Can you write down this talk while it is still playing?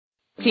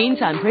Teen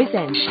Time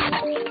presents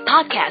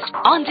Podcast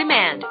on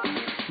Demand.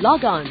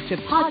 Log on to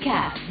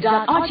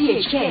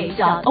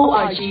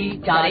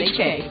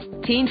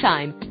podcast.rthk.org.hk. Teen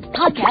Time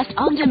Podcast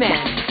on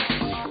Demand.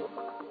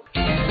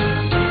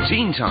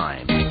 Teen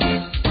Time.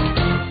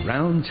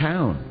 Round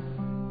Town.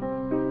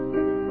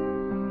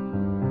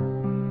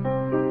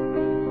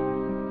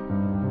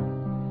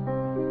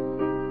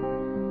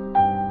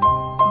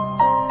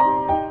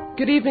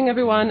 Good evening,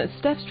 everyone.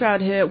 Steph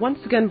Stroud here, once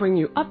again bringing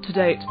you up to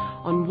date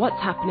on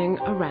what's happening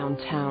around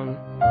town.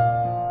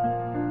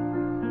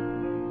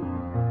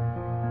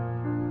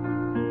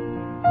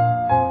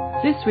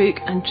 This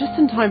week, and just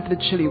in time for the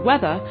chilly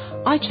weather,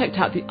 I checked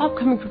out the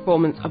upcoming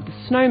performance of The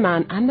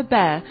Snowman and the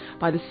Bear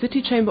by the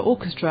City Chamber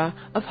Orchestra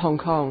of Hong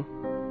Kong.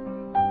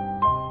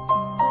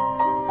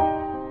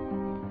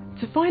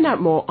 To find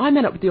out more, I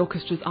met up with the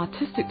orchestra's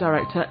artistic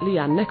director,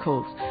 Leanne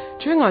Nichols.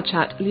 During our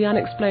chat, Leanne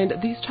explained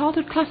that these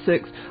childhood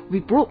classics will be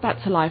brought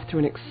back to life through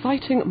an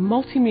exciting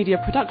multimedia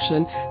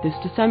production this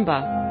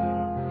December.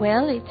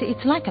 Well,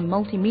 it's like a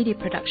multimedia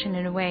production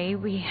in a way.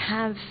 We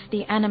have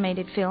the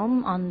animated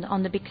film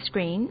on the big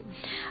screen.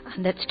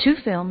 That's two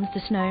films, The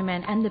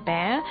Snowman and The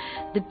Bear.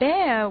 The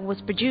Bear was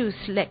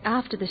produced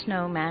after The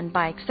Snowman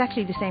by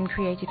exactly the same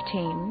creative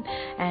team,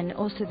 and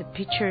also the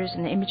pictures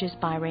and the images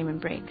by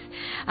Raymond Briggs.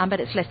 But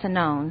it's lesser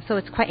known, so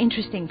it's quite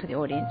interesting for the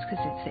audience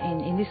because it's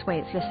in this way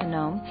it's lesser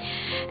known.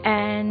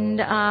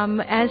 And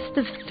as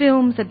the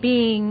films are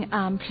being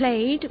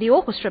played, the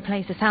orchestra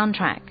plays the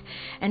soundtrack,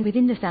 and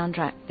within the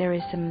soundtrack there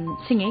is some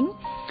singing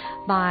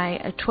by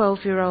a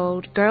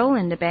 12-year-old girl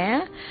in The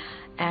Bear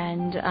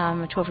and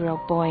a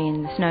 12-year-old boy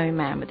in The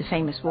Snowman, with the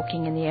famous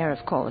Walking in the Air,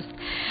 of course.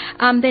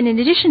 Then in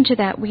addition to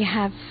that, we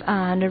have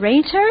a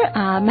narrator,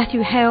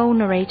 Matthew Hale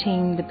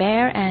narrating The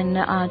Bear, and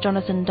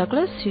Jonathan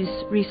Douglas, who's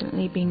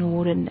recently been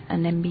awarded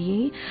an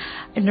MBE,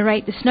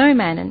 narrate The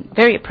Snowman, and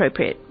very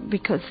appropriate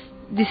because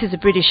this is a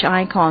British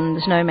icon,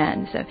 The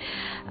Snowman.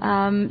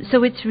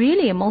 So it's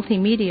really a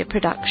multimedia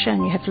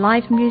production. You have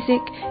live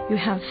music, you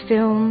have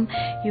film,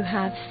 you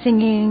have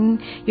singing,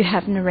 you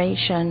have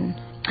narration,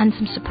 and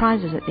some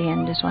surprises at the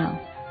end as well.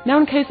 Now,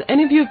 in case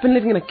any of you have been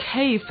living in a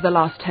cave for the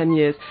last 10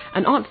 years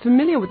and aren't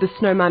familiar with The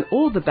Snowman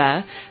or The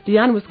Bear,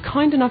 Leanne was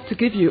kind enough to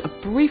give you a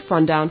brief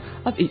rundown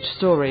of each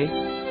story.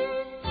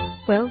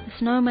 Well, The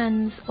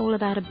Snowman's all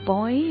about a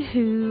boy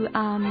who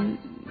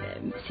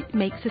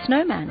makes a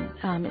snowman.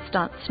 It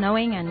starts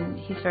snowing and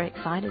he's very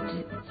excited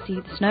to see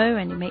the snow,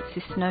 and he makes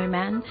this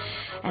snowman,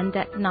 and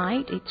that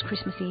night, it's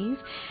Christmas Eve,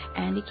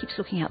 and he keeps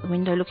looking out the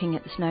window looking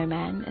at the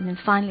snowman, and then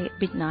finally at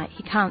midnight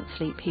he can't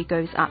sleep, he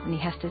goes up and he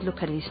has to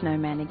look at his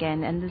snowman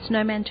again, and the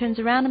snowman turns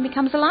around and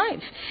becomes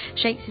alive,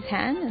 shakes his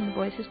hand, and the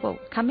boy says, well,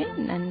 come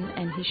in,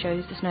 and he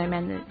shows the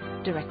snowman the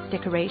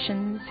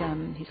decorations,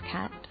 his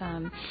cat,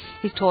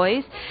 his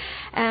toys,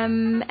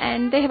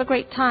 and they have a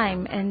great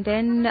time, and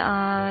then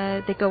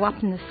they go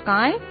up in the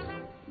sky,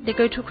 they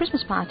go to a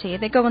Christmas party,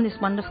 they go on this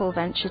wonderful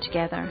adventure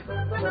together.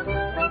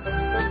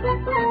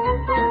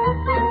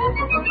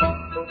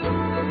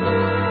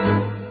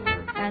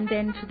 And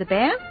then for the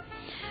bear,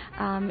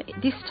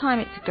 this time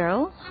it's a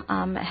girl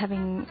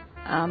having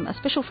a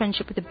special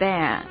friendship with a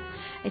bear.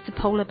 It's a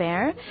polar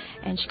bear,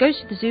 and she goes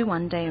to the zoo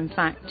one day, in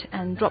fact,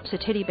 and drops a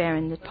teddy bear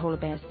in the polar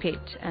bear's pit,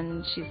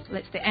 and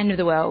it's the end of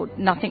the world,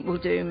 nothing will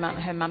do.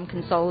 Her mum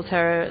consoles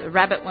her, a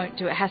rabbit won't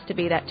do, it has to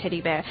be that teddy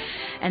bear.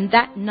 And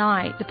that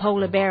night the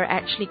polar bear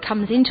actually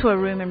comes into a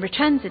room and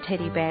returns the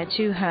teddy bear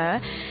to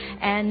her,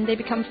 and they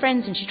become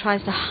friends, and she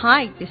tries to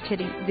hide this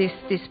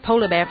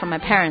polar bear from her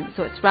parents,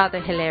 so it's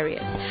rather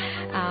hilarious.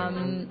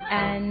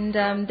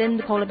 Then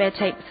the polar bear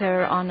takes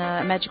her on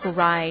a magical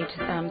ride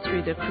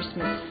through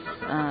Christmas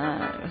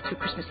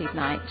Eve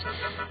night,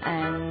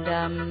 and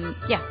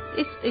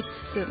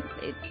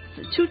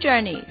it's two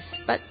journeys,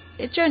 but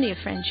a journey of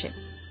friendship.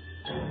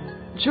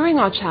 During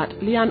our chat,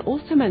 Leanne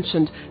also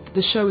mentioned that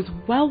the show is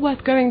well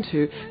worth going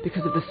to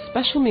because of the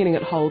special meaning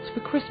it holds for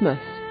Christmas.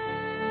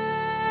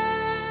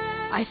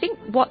 I think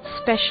what's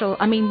special,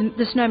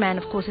 The Snowman,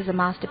 of course, is a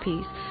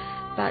masterpiece.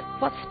 But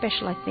what's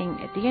special, I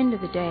think, at the end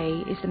of the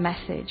day is the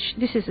message.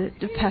 This is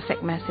the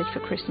perfect message for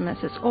Christmas.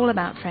 It's all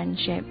about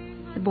friendship.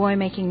 The boy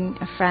making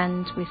a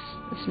friend with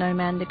the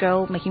snowman, the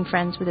girl making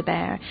friends with a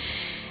bear.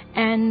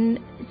 And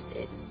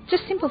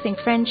just simple thing,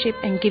 friendship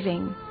and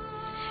giving.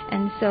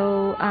 And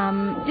so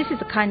this is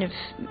a kind of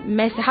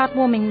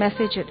heartwarming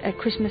message at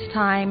Christmas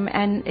time,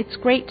 and it's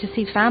great to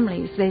see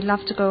families. They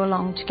love to go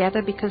along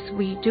together because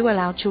we do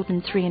allow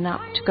children 3 and up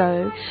to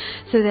go,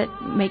 so that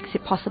makes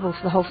it possible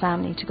for the whole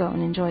family to go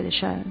and enjoy the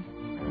show.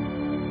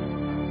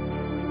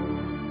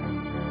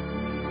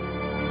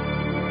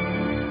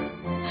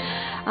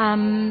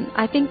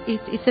 I think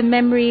it's a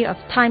memory of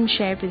time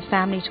shared with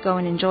family to go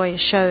and enjoy a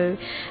show,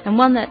 and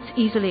one that's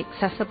easily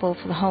accessible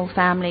for the whole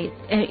family.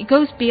 It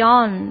goes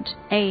beyond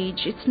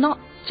age. It's not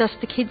just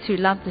the kids who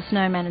love the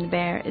Snowman and the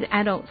Bear. The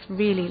adults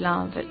really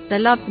love it. They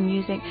love the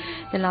music,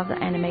 they love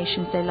the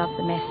animations, they love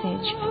the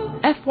message.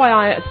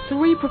 FYI,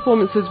 3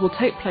 performances will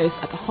take place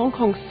at the Hong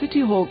Kong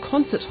City Hall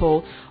Concert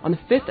Hall on the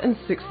 5th and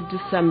 6th of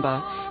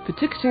December. For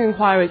ticketing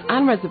inquiries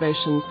and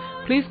reservations,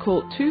 please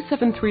call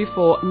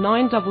 2734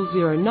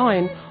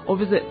 9009 or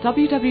visit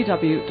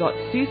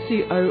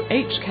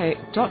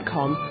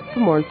www.ccohk.com for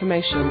more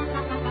information.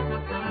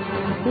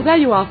 Well, there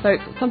you are,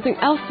 folks. Something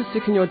else to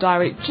stick in your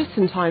diary just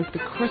in time for the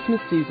Christmas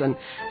season.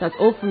 That's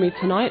all from me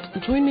tonight.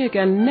 Join me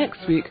again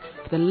next week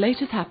for the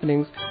latest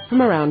happenings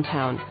from around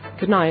town.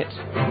 Good night.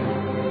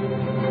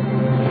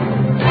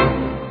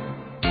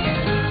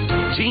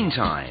 Teen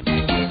Time.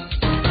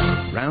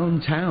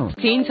 Round Town.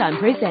 Teen Time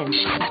presents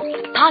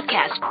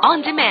Podcast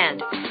on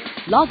Demand.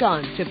 Log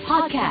on to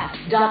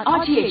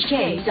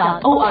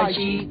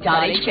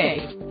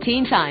podcast.rthk.org.hk.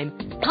 Teen Time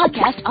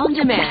Podcast on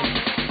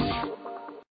Demand.